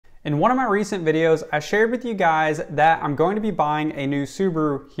In one of my recent videos, I shared with you guys that I'm going to be buying a new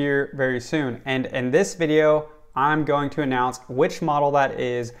Subaru here very soon. And in this video, I'm going to announce which model that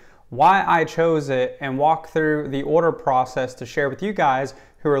is, why I chose it, and walk through the order process to share with you guys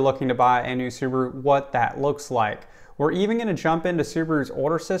who are looking to buy a new Subaru what that looks like. We're even going to jump into Subaru's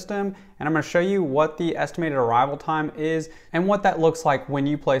order system, and I'm going to show you what the estimated arrival time is and what that looks like when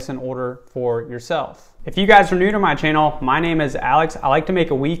you place an order for yourself. If you guys are new to my channel, my name is Alex. I like to make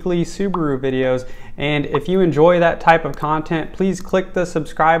weekly Subaru videos, and if you enjoy that type of content, please click the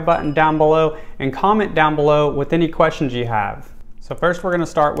subscribe button down below and comment down below with any questions you have. So first we're going to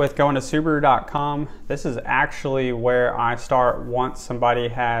start with going to Subaru.com. This is actually where I start once somebody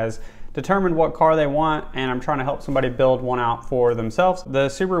has determined what car they want and I'm trying to help somebody build one out for themselves. The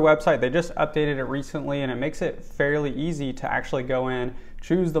Subaru website, they just updated it recently and it makes it fairly easy to actually go in,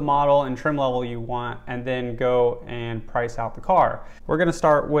 choose the model and trim level you want, and then go and price out the car. We're going to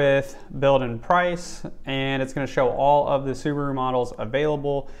start with build and price, and it's going to show all of the Subaru models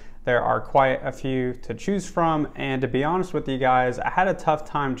available. There are quite a few to choose from, and to be honest with you guys, I had a tough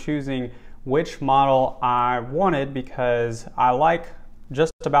time choosing which model I wanted because I like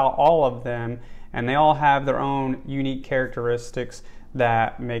just about all of them, and they all have their own unique characteristics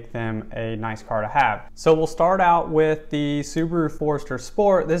that make them a nice car to have. So we'll start out with the Subaru Forester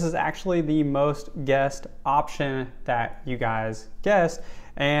Sport. This is actually the most guessed option that you guys guessed,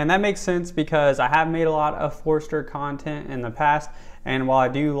 and that makes sense because I have made a lot of Forester content in the past, and while I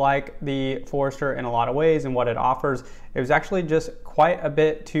do like the Forester in a lot of ways and what it offers, it was actually just quite a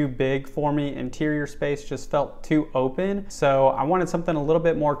bit too big for me. Interior space just felt too open, so I wanted something a little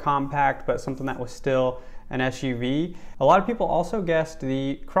bit more compact, but something that was still an SUV. A lot of people also guessed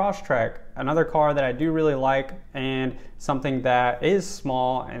the Crosstrek, another car that I do really like and something that is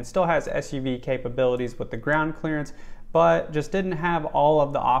small and still has SUV capabilities with the ground clearance, but just didn't have all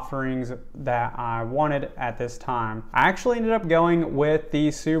of the offerings that I wanted at this time. I actually ended up going with the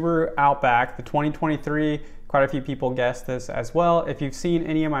Subaru Outback, the 2023. Quite a few people guessed this as well. If you've seen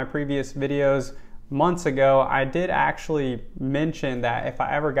any of my previous videos months ago, I did actually mention that if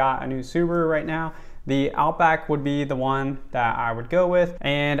I ever got a new Subaru right now, the Outback would be the one that I would go with.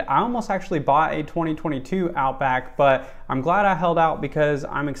 And I almost actually bought a 2022 Outback, but I'm glad I held out because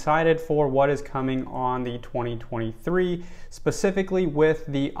I'm excited for what is coming on the 2023, specifically with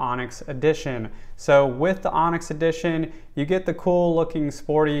the Onyx Edition. So with the Onyx Edition, you get the cool looking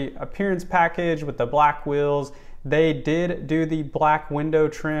sporty appearance package with the black wheels. They did do the black window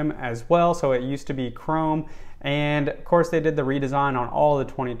trim as well, so it used to be chrome. And of course they did the redesign on all the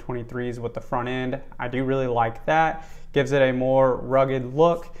 2023s with the front end. I do really like that. Gives it a more rugged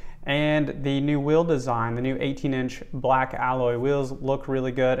look. And the new wheel design, the new 18-inch black alloy wheels look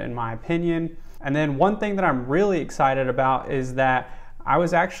really good in my opinion. And then one thing that I'm really excited about is that I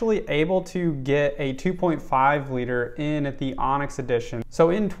was actually able to get a 2.5 liter in the Onyx Edition.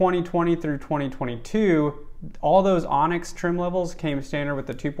 So in 2020 through 2022, all those Onyx trim levels came standard with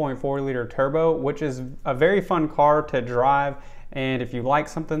the 2.4 liter turbo, which is a very fun car to drive. And if you like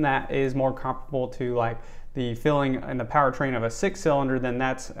something that is more comparable to like the feeling and the powertrain of a 6-cylinder, then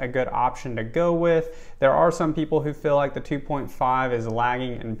that's a good option to go with. There are some people who feel like the 2.5 is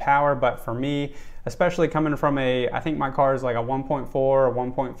lagging in power, but for me, especially coming from I think my car is like a 1.4 or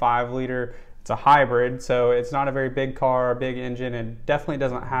 1.5 liter. It's a hybrid, so it's not a very big car, a big engine, and definitely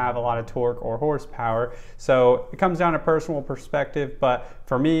doesn't have a lot of torque or horsepower. So it comes down to personal perspective, but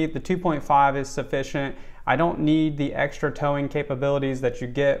for me, the 2.5 is sufficient. I don't need the extra towing capabilities that you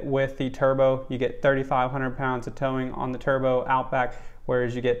get with the turbo. You get 3,500 pounds of towing on the turbo Outback,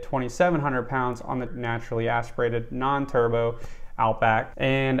 whereas you get 2,700 pounds on the naturally aspirated non-turbo Outback.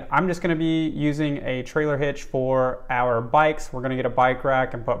 And I'm just going to be using a trailer hitch for our bikes. We're going to get a bike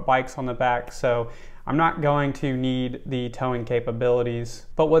rack and put bikes on the back, so I'm not going to need the towing capabilities.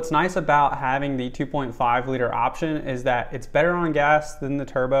 But what's nice about having the 2.5 liter option is that it's better on gas than the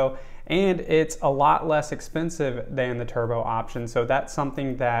turbo, and it's a lot less expensive than the turbo option. So that's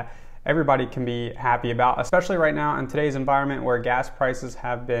something that everybody can be happy about, especially right now in today's environment where gas prices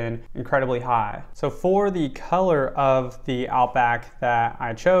have been incredibly high. So for the color of the Outback that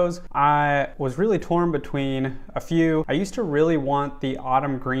I chose, I was really torn between a few. I used to really want the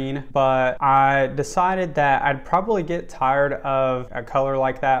autumn green, but I decided that I'd probably get tired of a color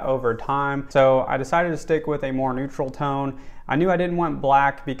like that over time. So I decided to stick with a more neutral tone. I knew I didn't want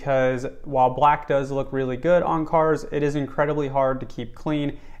black because while black does look really good on cars, it is incredibly hard to keep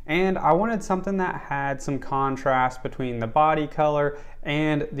clean. And I wanted something that had some contrast between the body color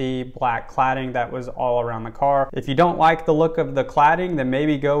and the black cladding that was all around the car. If you don't like the look of the cladding, then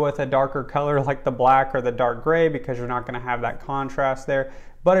maybe go with a darker color like the black or the dark gray because you're not going to have that contrast there.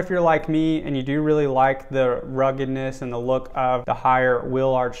 But if you're like me and you do really like the ruggedness and the look of the higher wheel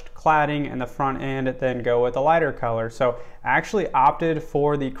arched cladding and the front end, then go with a lighter color. So I actually opted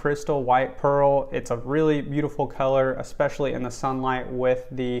for the crystal white pearl. It's a really beautiful color, especially in the sunlight with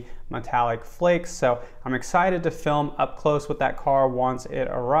the metallic flakes. So I'm excited to film up close with that car once it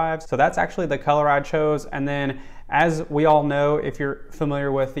arrives. So that's actually the color I chose. And then, as we all know, if you're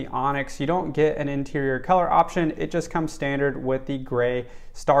familiar with the Onyx, you don't get an interior color option. It just comes standard with the gray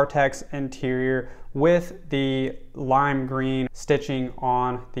StarTex interior with the lime green stitching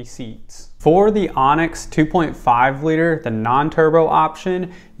on the seats. For the Onyx 2.5 liter, the non-turbo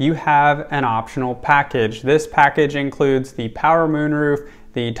option, you have an optional package. This package includes the power moonroof,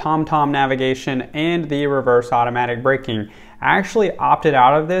 the TomTom navigation, and the reverse automatic braking. I actually opted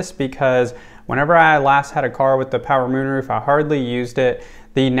out of this because whenever I last had a car with the power moonroof, I hardly used it.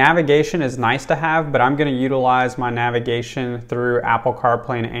 The navigation is nice to have, but I'm going to utilize my navigation through Apple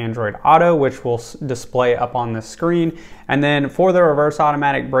CarPlay and Android Auto, which will display up on the screen. And then for the reverse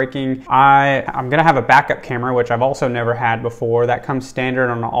automatic braking, I'm going to have a backup camera, which I've also never had before. That comes standard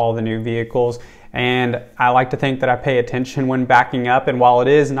on all the new vehicles. And I like to think that I pay attention when backing up. And while it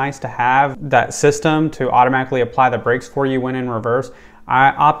is nice to have that system to automatically apply the brakes for you when in reverse,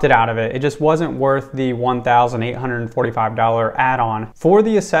 I opted out of it. It just wasn't worth the $1,845 add-on. For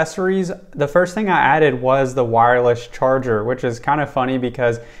the accessories, the first thing I added was the wireless charger, which is kind of funny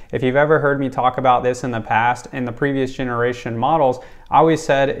because if you've ever heard me talk about this in the past, in the previous generation models, I always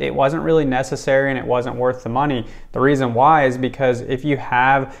said it wasn't really necessary and it wasn't worth the money. The reason why is because if you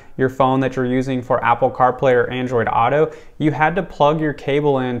have your phone that you're using for Apple CarPlay or Android Auto, you had to plug your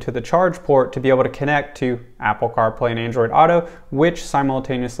cable into the charge port to be able to connect to Apple CarPlay and Android Auto, which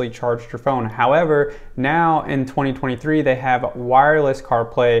simultaneously charged your phone. However, now in 2023, they have wireless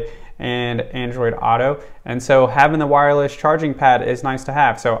CarPlay and Android Auto, and so having the wireless charging pad is nice to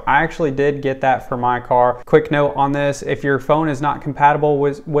have. So I actually did get that for my car. Quick note on this, if your phone is not compatible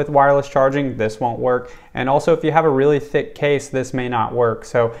with wireless charging, this won't work. And also if you have a really thick case, this may not work.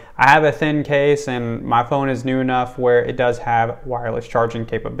 So I have a thin case and my phone is new enough where it does have wireless charging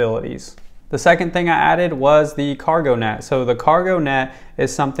capabilities. The second thing I added was the cargo net. So the cargo net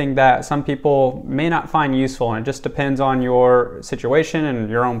is something that some people may not find useful, and it just depends on your situation and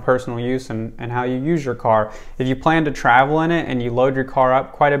your own personal use and how you use your car. If you plan to travel in it and you load your car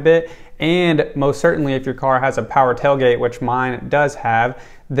up quite a bit, and most certainly if your car has a power tailgate, which mine does have,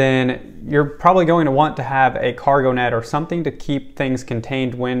 then you're probably going to want to have a cargo net or something to keep things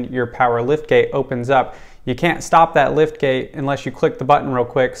contained when your power liftgate opens up. You can't stop that lift gate unless you click the button real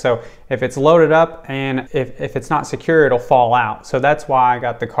quick. So if it's loaded up and if it's not secure, it'll fall out. So that's why I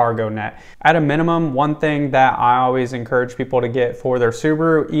got the cargo net. At a minimum, one thing that I always encourage people to get for their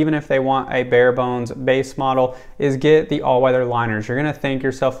Subaru, even if they want a bare bones base model, is get the all-weather liners. You're gonna thank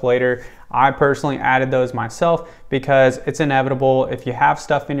yourself later. I personally added those myself because it's inevitable if you have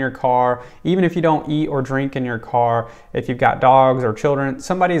stuff in your car, even if you don't eat or drink in your car, if you've got dogs or children,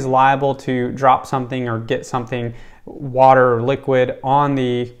 somebody's liable to drop something or get something, water or liquid, on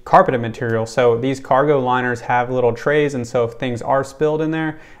the carpeted material. So these cargo liners have little trays, and so if things are spilled in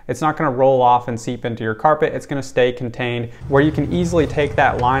there, it's not gonna roll off and seep into your carpet. It's gonna stay contained where you can easily take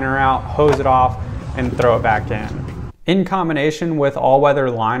that liner out, hose it off, and throw it back in. In combination with all-weather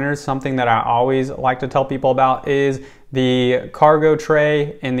liners, something that I always like to tell people about is the cargo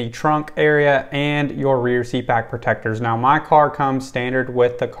tray in the trunk area and your rear seat back protectors. Now my car comes standard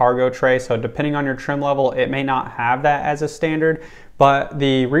with the cargo tray, so depending on your trim level, it may not have that as a standard, but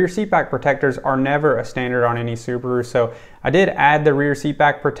the rear seat back protectors are never a standard on any Subaru. So I did add the rear seat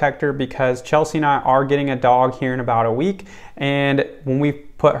back protector because Chelsea and I are getting a dog here in about a week, and when we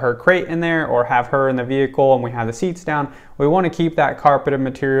put her crate in there or have her in the vehicle and we have the seats down, we want to keep that carpeted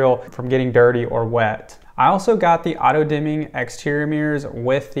material from getting dirty or wet. I also got the auto dimming exterior mirrors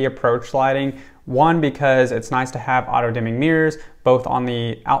with the approach lighting. One, because it's nice to have auto dimming mirrors both on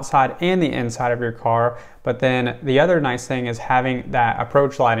the outside and the inside of your car. But then the other nice thing is having that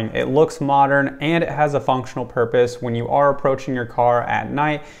approach lighting. It looks modern and it has a functional purpose. When you are approaching your car at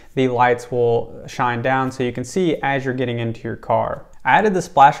night, the lights will shine down so you can see as you're getting into your car. I added the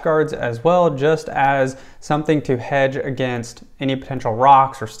splash guards as well, just as something to hedge against any potential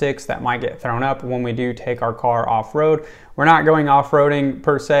rocks or sticks that might get thrown up when we do take our car off-road. We're not going off-roading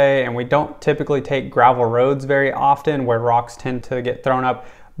per se, and we don't typically take gravel roads very often where rocks tend to get thrown up.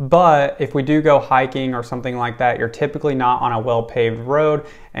 But if we do go hiking or something like that, you're typically not on a well-paved road.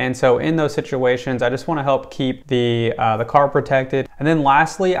 And so in those situations, I just want to help keep the car protected. And then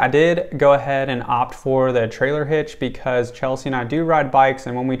lastly, I did go ahead and opt for the trailer hitch because Chelsea and I do ride bikes,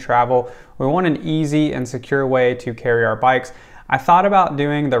 and when we travel, we want an easy and secure way to carry our bikes. I thought about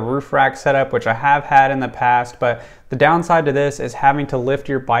doing the roof rack setup, which I have had in the past, but the downside to this is having to lift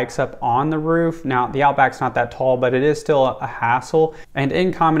your bikes up on the roof. Now, the Outback's not that tall, but it is still a hassle. And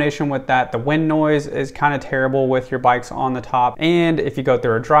in combination with that, the wind noise is kind of terrible with your bikes on the top. And if you go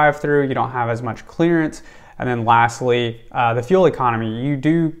through a drive-through, you don't have as much clearance. And then lastly, the fuel economy. You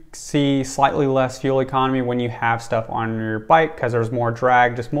do see slightly less fuel economy when you have stuff on your bike because there's more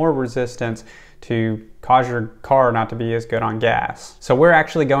drag, just more resistance to cause your car not to be as good on gas. So we're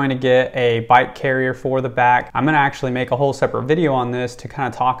actually going to get a bike carrier for the back. I'm gonna actually make a whole separate video on this to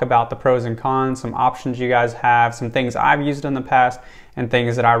kind of talk about the pros and cons, some options you guys have, some things I've used in the past, and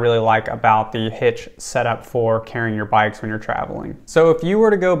things that I really like about the hitch setup for carrying your bikes when you're traveling. So if you were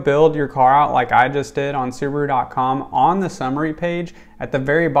to go build your car out like I just did on Subaru.com, on the summary page, at the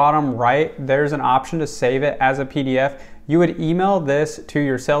very bottom right, there's an option to save it as a PDF. You would email this to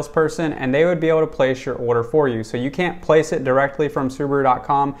your salesperson and they would be able to place your order for you. So you can't place it directly from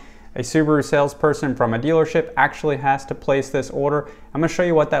Subaru.com. A Subaru salesperson from a dealership actually has to place this order. I'm gonna show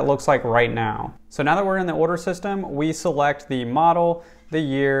you what that looks like right now. So now that we're in the order system, we select the model, the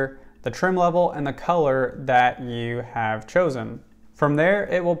year, the trim level, and the color that you have chosen. From there,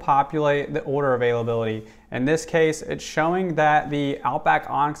 it will populate the order availability. In this case, it's showing that the Outback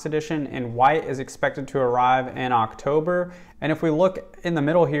Onyx Edition in white is expected to arrive in October. And if we look in the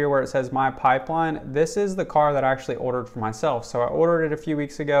middle here where it says My Pipeline, this is the car that I actually ordered for myself. So I ordered it a few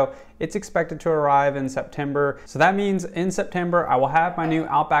weeks ago. It's expected to arrive in September. So that means in September, I will have my new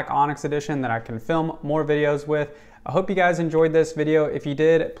Outback Onyx Edition that I can film more videos with. I hope you guys enjoyed this video. If you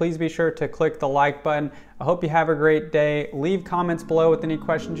did, please be sure to click the like button. I hope you have a great day. Leave comments below with any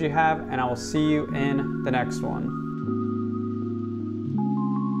questions you have, and I will see you in the next one.